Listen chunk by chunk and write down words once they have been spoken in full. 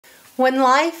When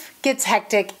life gets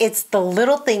hectic, it's the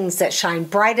little things that shine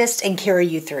brightest and carry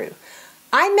you through.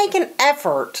 I make an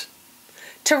effort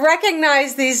to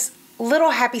recognize these little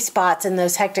happy spots in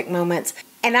those hectic moments,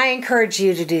 and I encourage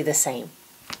you to do the same.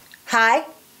 Hi,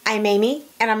 I'm Amy,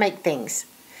 and I make things.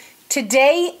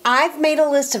 Today, I've made a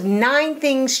list of 9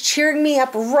 things cheering me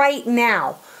up right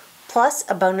now, plus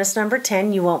a bonus number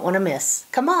 10 you won't want to miss.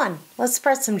 Come on, let's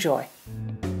spread some joy.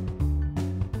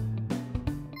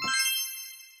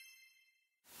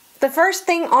 The first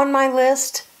thing on my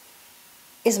list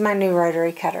is my new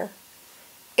rotary cutter.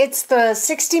 It's the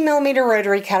 60mm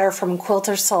rotary cutter from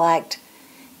Quilter Select,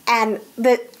 and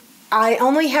I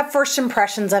only have first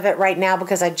impressions of it right now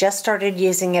because I just started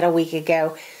using it a week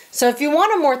ago. So if you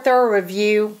want a more thorough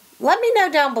review, let me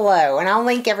know down below, and I'll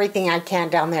link everything I can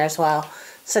down there as well.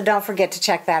 So don't forget to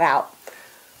check that out.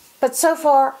 But so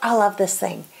far, I love this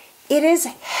thing. It is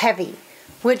heavy,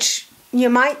 which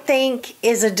you might think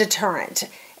is a deterrent,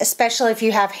 especially if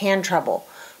you have hand trouble.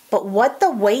 But what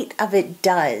the weight of it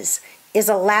does is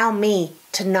allow me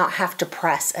to not have to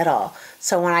press at all.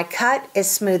 So when I cut,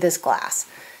 it's smooth as glass.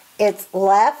 It's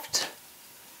left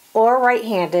or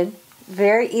right-handed,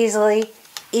 very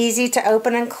easy to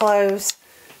open and close.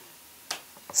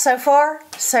 So far,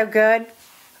 so good.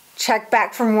 Check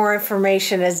back for more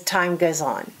information as time goes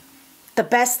on. The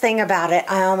best thing about it,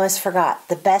 I almost forgot.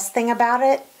 The best thing about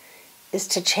it is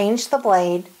to change the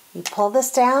blade. You pull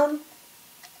this down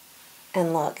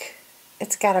and look,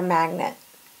 it's got a magnet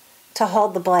to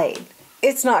hold the blade.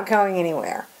 It's not going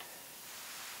anywhere.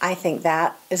 I think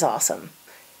that is awesome.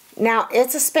 Now,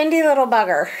 it's a spendy little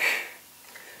bugger,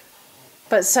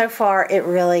 but so far it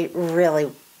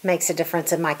really makes a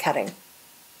difference in my cutting.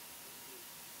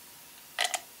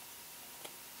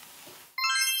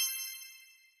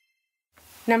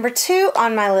 Number 2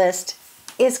 on my list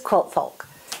is Quilt Folk.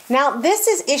 Now, this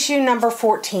is issue number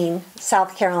 14,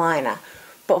 South Carolina.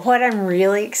 But what I'm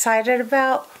really excited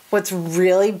about, what's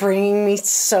really bringing me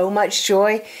so much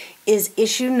joy, is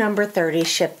issue number 30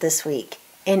 shipped this week.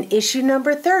 And issue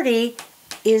number 30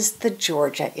 is the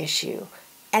Georgia issue.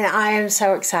 And I am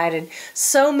so excited.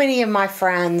 So many of my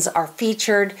friends are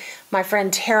featured. My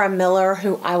friend Tara Miller,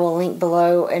 who I will link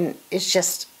below, and is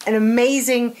just an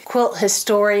amazing quilt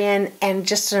historian and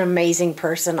just an amazing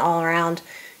person all around.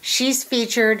 She's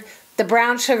featured. The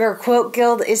Brown Sugar Quilt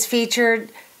Guild is featured.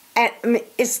 And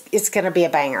it's going to be a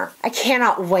banger. I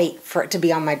cannot wait for it to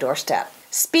be on my doorstep.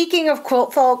 Speaking of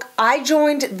Quilt Folk, I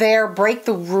joined their Break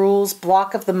the Rules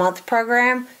Block of the Month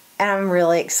program, and I'm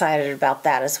really excited about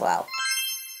that as well.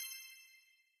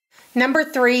 Number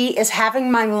 3 is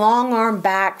having my long arm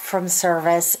back from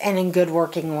service and in good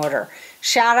working order.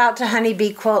 Shout out to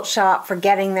Honeybee Quilt Shop for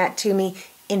getting that to me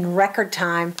in record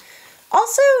time.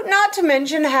 Also, not to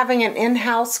mention having an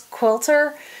in-house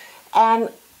quilter, and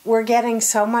we're getting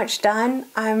so much done.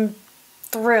 I'm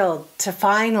thrilled to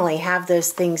finally have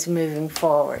those things moving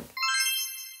forward.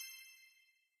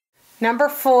 Number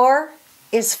 4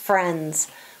 is friends.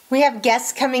 We have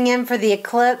guests coming in for the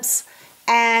eclipse,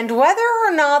 and whether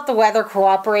or not the weather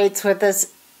cooperates with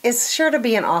us, it's sure to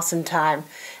be an awesome time.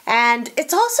 And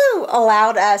it's also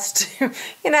allowed us to,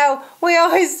 we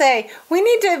always say we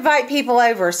need to invite people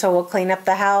over so we'll clean up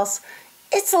the house.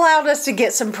 It's allowed us to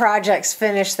get some projects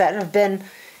finished that have been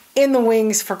in the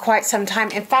wings for quite some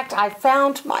time. In fact, I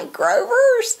found my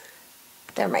Grovers.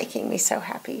 They're making me so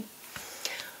happy.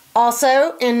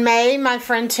 Also, in May, my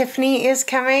friend Tiffany is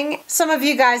coming. Some of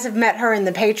you guys have met her in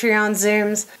the Patreon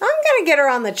Zooms. I'm gonna get her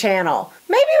on the channel.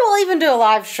 Maybe we'll even do a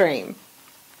live stream.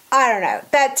 I don't know,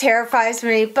 that terrifies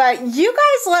me, but you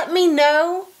guys let me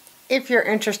know if you're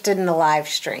interested in the live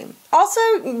stream. Also,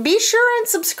 be sure and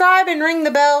subscribe and ring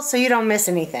the bell so you don't miss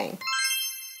anything.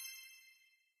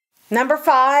 Number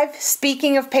 5,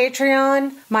 speaking of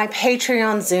Patreon, my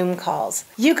Patreon Zoom calls.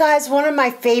 You guys, one of my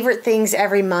favorite things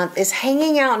every month is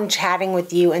hanging out and chatting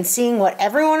with you and seeing what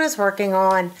everyone is working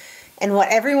on and what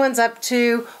everyone's up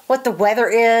to, what the weather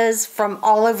is from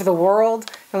all over the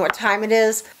world and what time it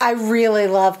is. I really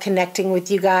love connecting with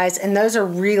you guys, and those are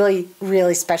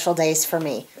really special days for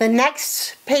me. The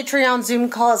next Patreon Zoom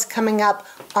call is coming up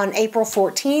on April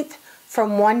 14th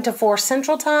from 1 to 4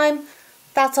 Central Time.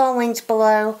 That's all linked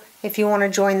below if you want to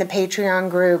join the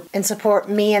Patreon group and support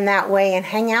me in that way and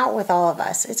hang out with all of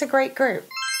us. It's a great group.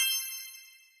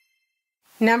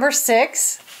 Number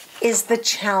 6 is the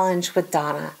challenge with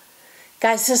Donna.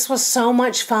 Guys, this was so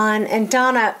much fun, and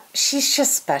Donna, she's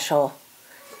just special.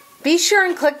 Be sure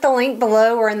and click the link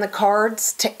below or in the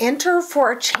cards to enter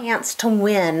for a chance to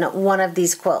win one of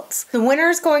these quilts. The winner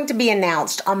is going to be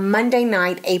announced on Monday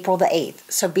night, April the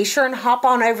 8th, so be sure and hop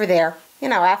on over there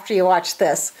after you watch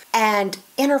this, and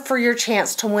enter for your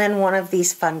chance to win one of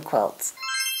these fun quilts.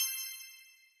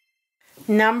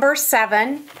 Number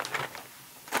 7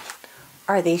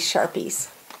 are these Sharpies.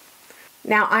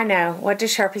 Now, I know, what do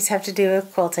Sharpies have to do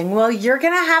with quilting? Well, you're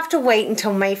going to have to wait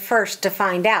until May 1st to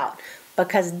find out,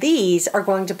 because these are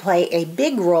going to play a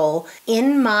big role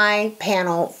in my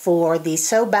panel for the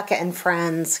Sew Becca and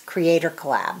Friends Creator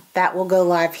Collab. That will go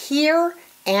live here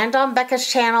and on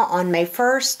Becca's channel on May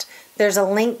 1st. There's a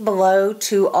link below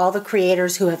to all the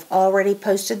creators who have already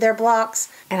posted their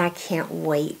blocks, and I can't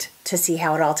wait to see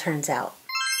how it all turns out.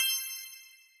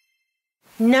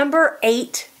 Number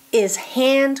 8 is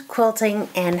hand quilting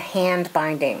and hand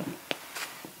binding.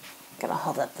 I'm gonna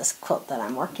hold up this quilt that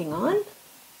I'm working on.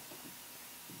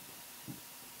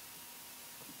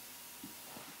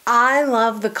 I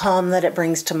love the calm that it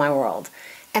brings to my world.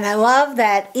 And I love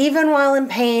that even while in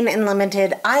pain and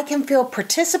limited, I can feel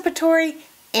participatory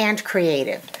and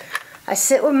creative. I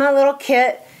sit with my little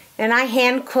kit and I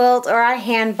hand quilt or I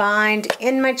hand bind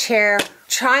in my chair,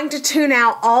 trying to tune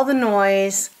out all the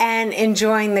noise and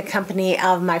enjoying the company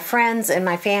of my friends and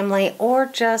my family, or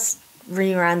just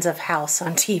reruns of House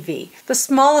on TV. The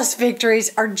smallest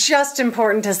victories are just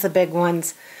important as the big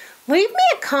ones. Leave me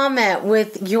a comment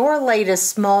with your latest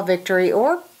small victory,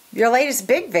 or your latest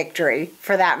big victory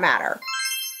for that matter.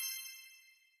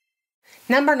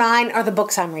 Number 9 are the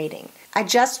books I'm reading. I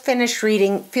just finished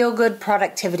reading Feel Good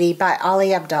Productivity by Ali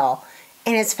Abdaal,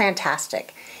 and it's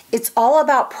fantastic. It's all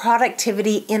about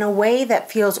productivity in a way that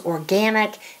feels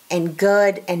organic and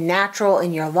good and natural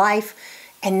in your life,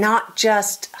 and not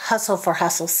just hustle for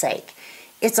hustle's sake.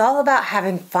 It's all about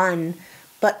having fun,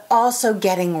 but also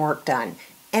getting work done.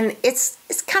 And it's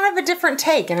kind of a different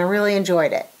take, and I really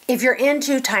enjoyed it. If you're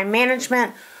into time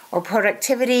management or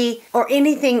productivity or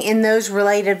anything in those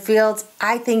related fields,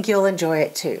 I think you'll enjoy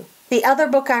it too. The other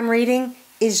book I'm reading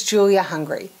is Julia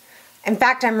Hungry. In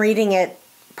fact, I'm reading it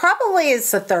probably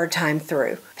it's the 3rd time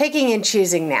through. Picking and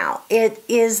choosing now. It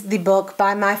is the book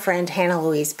by my friend Hannah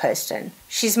Louise Poston.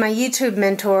 She's my YouTube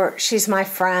mentor. She's my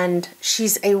friend.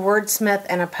 She's a wordsmith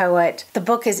and a poet. The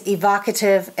book is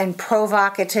evocative and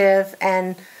provocative,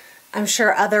 and I'm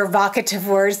sure other vocative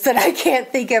words that I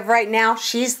can't think of right now.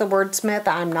 She's the wordsmith,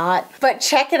 I'm not. But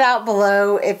check it out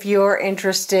below if you're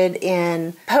interested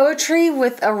in poetry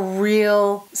with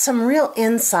some real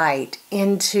insight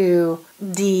into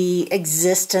the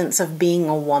existence of being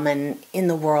a woman in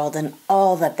the world and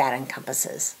all that that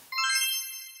encompasses.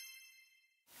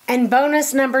 And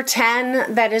bonus number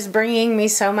 10 that is bringing me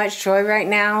so much joy right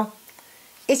now,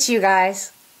 it's you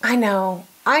guys. I know,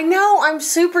 I'm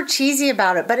super cheesy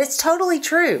about it, but it's totally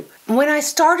true. When I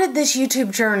started this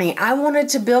YouTube journey, I wanted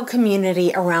to build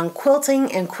community around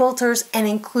quilting and quilters and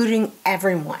including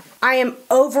everyone. I am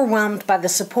overwhelmed by the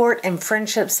support and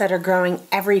friendships that are growing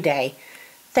every day.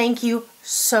 Thank you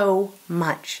so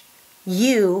much.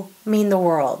 You mean the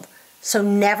world. So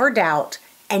never doubt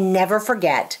and never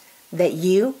forget that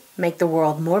you make the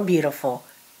world more beautiful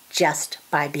just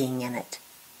by being in it.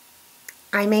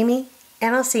 I'm Amy,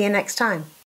 and I'll see you next time.